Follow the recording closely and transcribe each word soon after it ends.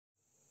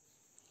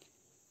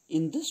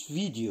In this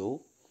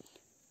video,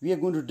 we are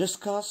going to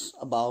discuss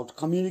about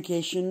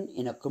communication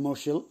in a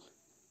commercial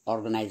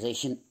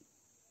organization.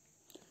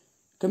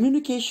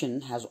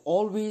 Communication has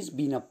always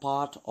been a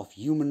part of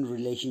human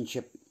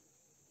relationship.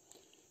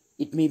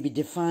 It may be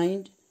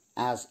defined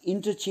as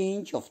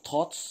interchange of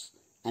thoughts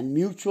and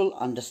mutual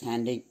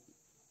understanding.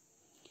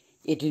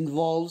 It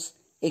involves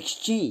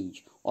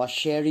exchange or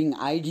sharing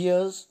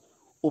ideas,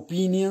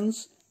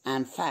 opinions,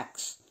 and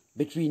facts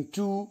between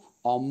two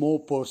or more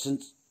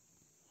persons.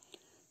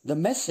 The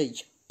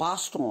message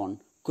passed on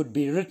could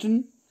be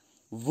written,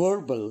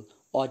 verbal,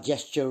 or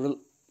gestural.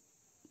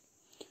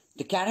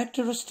 The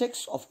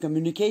characteristics of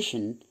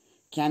communication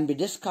can be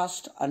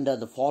discussed under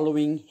the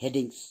following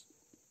headings.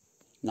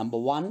 Number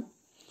 1,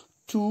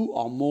 two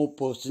or more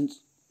persons.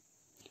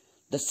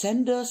 The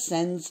sender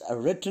sends a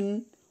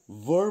written,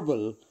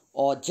 verbal,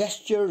 or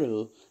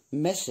gestural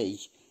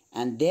message,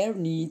 and there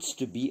needs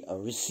to be a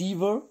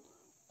receiver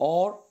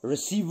or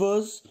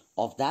receivers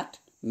of that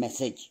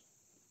message.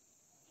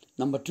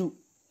 Number 2,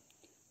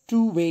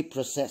 two-way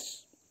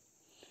process.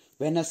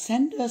 When a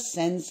sender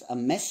sends a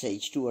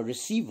message to a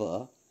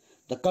receiver,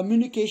 the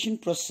communication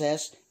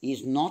process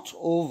is not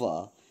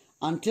over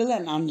until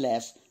and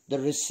unless the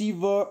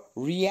receiver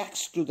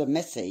reacts to the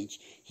message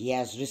he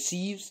has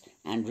received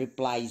and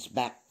replies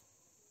back.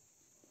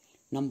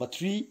 Number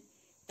 3,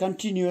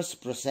 continuous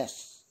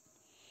process.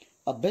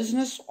 A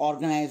business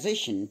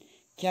organization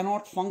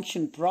cannot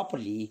function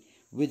properly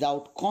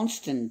without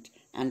constant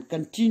and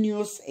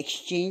continuous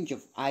exchange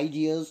of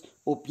ideas,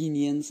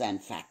 opinions,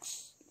 and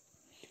facts.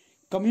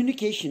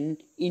 Communication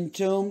in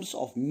terms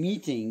of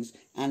meetings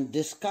and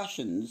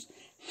discussions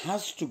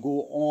has to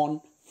go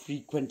on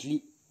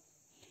frequently.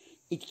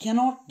 It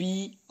cannot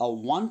be a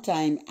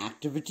one-time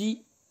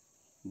activity,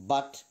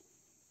 but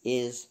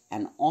is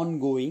an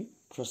ongoing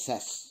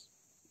process.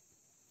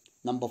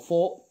 Number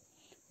 4,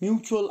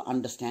 mutual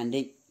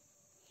understanding.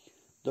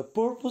 The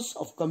purpose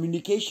of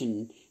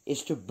communication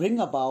is to bring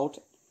about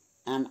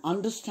an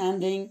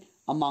understanding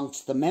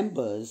amongst the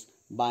members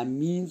by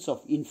means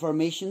of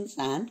information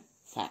and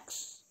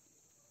facts.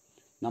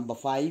 Number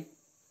 5,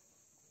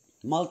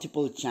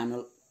 multiple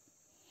channel.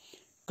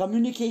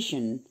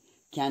 Communication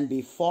can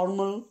be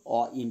formal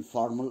or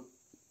informal.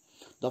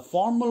 The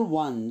formal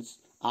ones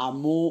are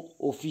more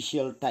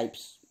official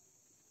types.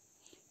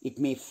 It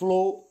may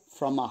flow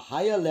from a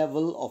higher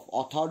level of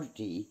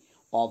authority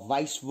or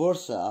vice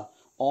versa,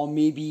 or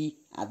maybe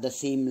at the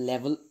same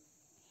level.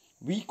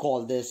 We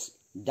call this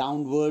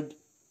downward,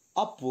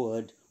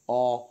 upward,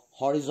 or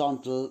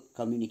horizontal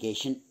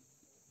communication.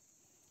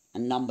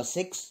 And number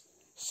 6,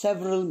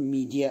 several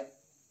media.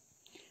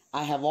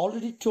 I have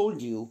already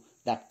told you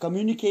that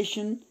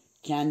communication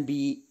can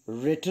be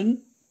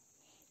written,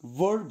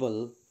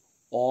 verbal,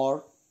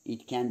 or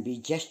it can be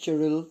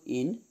gestural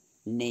in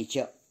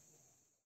nature.